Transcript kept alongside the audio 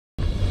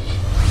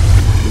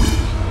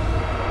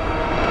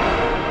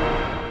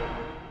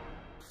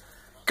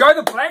Go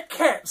the Black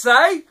Caps,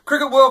 eh?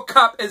 Cricket World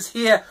Cup is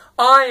here.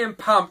 I am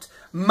pumped.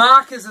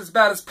 Marcus is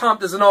about as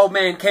pumped as an old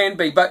man can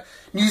be. But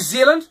New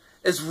Zealand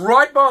is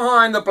right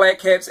behind the Black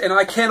Caps, and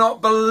I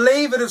cannot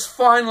believe it is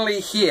finally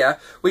here.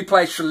 We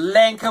play Sri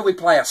Lanka, we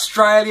play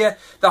Australia.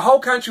 The whole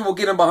country will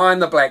get in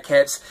behind the Black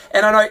Caps,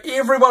 and I know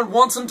everyone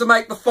wants them to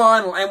make the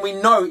final, and we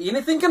know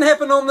anything can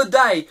happen on the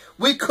day.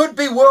 We could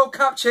be World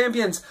Cup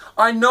champions.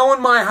 I know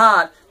in my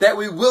heart that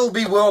we will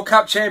be World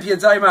Cup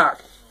champions, eh,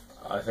 Mark?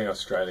 I think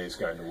Australia is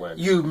going to win.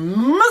 You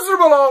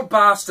miserable old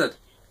bastard.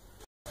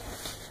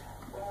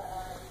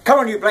 Come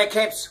on, you Black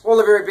Caps. All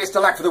the very best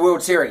of luck for the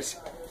World Series.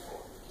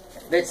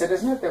 That's it,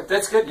 isn't it?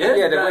 That's good, yeah?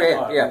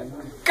 Yeah.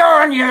 Go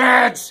on, you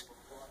lads!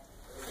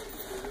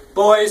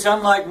 Boys,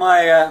 unlike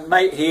my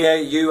mate here,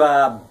 you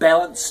are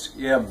balanced.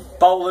 Your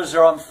bowlers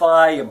are on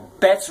fire, your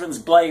batsmen's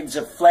blades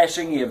are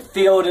flashing, your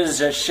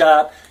fielders are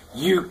sharp.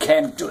 You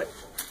can do it.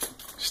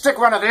 Stick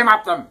one of them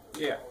up them.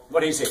 Yeah,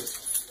 what he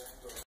said.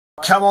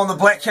 Come on, the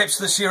Black Caps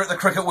this year at the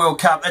Cricket World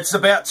Cup. It's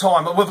about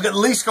time. We've at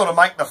least got to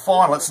make the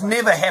final. It's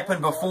never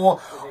happened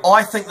before.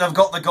 I think they've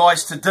got the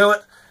guys to do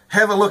it.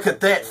 Have a look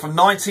at that from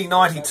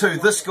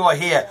 1992. This guy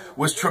here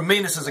was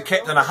tremendous as a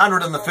captain,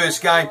 100 in the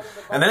first game.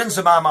 And then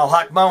Inzamam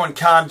Al-Haq, Moin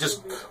Khan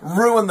just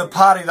ruined the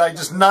party. They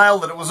just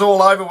nailed it. It was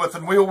all over with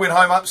and we all went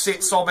home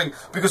upset, sobbing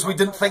because we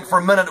didn't think for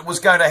a minute it was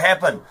going to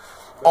happen.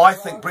 I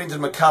think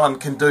Brendan McCullum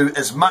can do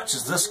as much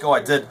as this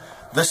guy did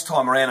this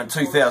time around in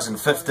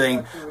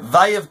 2015.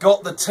 They have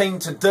got the team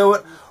to do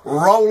it.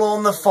 Roll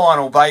on the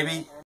final,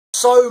 baby.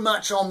 So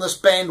much on this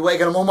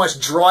bandwagon, I'm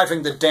almost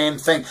driving the damn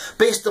thing.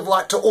 Best of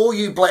luck to all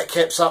you Black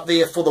Caps up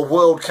there for the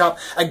World Cup.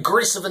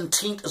 Aggressive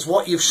intent is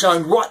what you've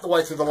shown right the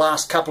way through the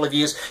last couple of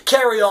years.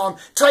 Carry on,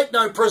 take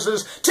no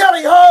prisoners.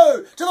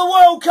 Tally-ho! To the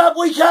World Cup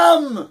we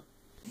come!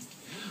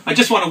 I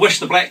just want to wish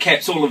the Black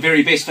Caps all the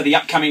very best for the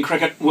upcoming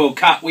Cricket World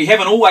Cup. We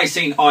haven't always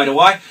seen eye to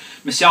eye,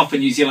 myself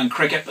and New Zealand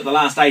cricket, but the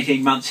last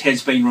 18 months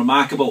has been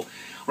remarkable.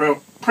 We're a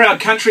proud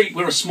country,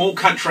 we're a small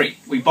country,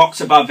 we box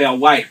above our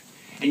weight.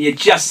 And you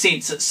just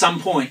sense at some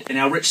point in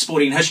our rich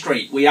sporting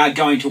history we are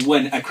going to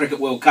win a Cricket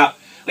World Cup.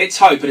 Let's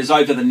hope it is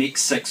over the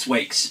next 6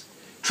 weeks.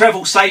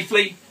 Travel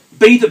safely,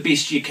 be the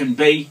best you can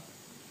be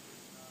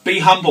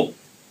humble,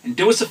 and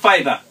do us a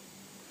favour,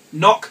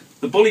 knock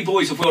the bully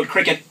boys of world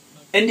cricket,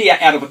 India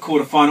out of a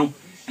quarter-final,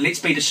 and let's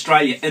beat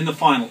Australia in the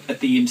final at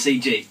the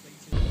MCG.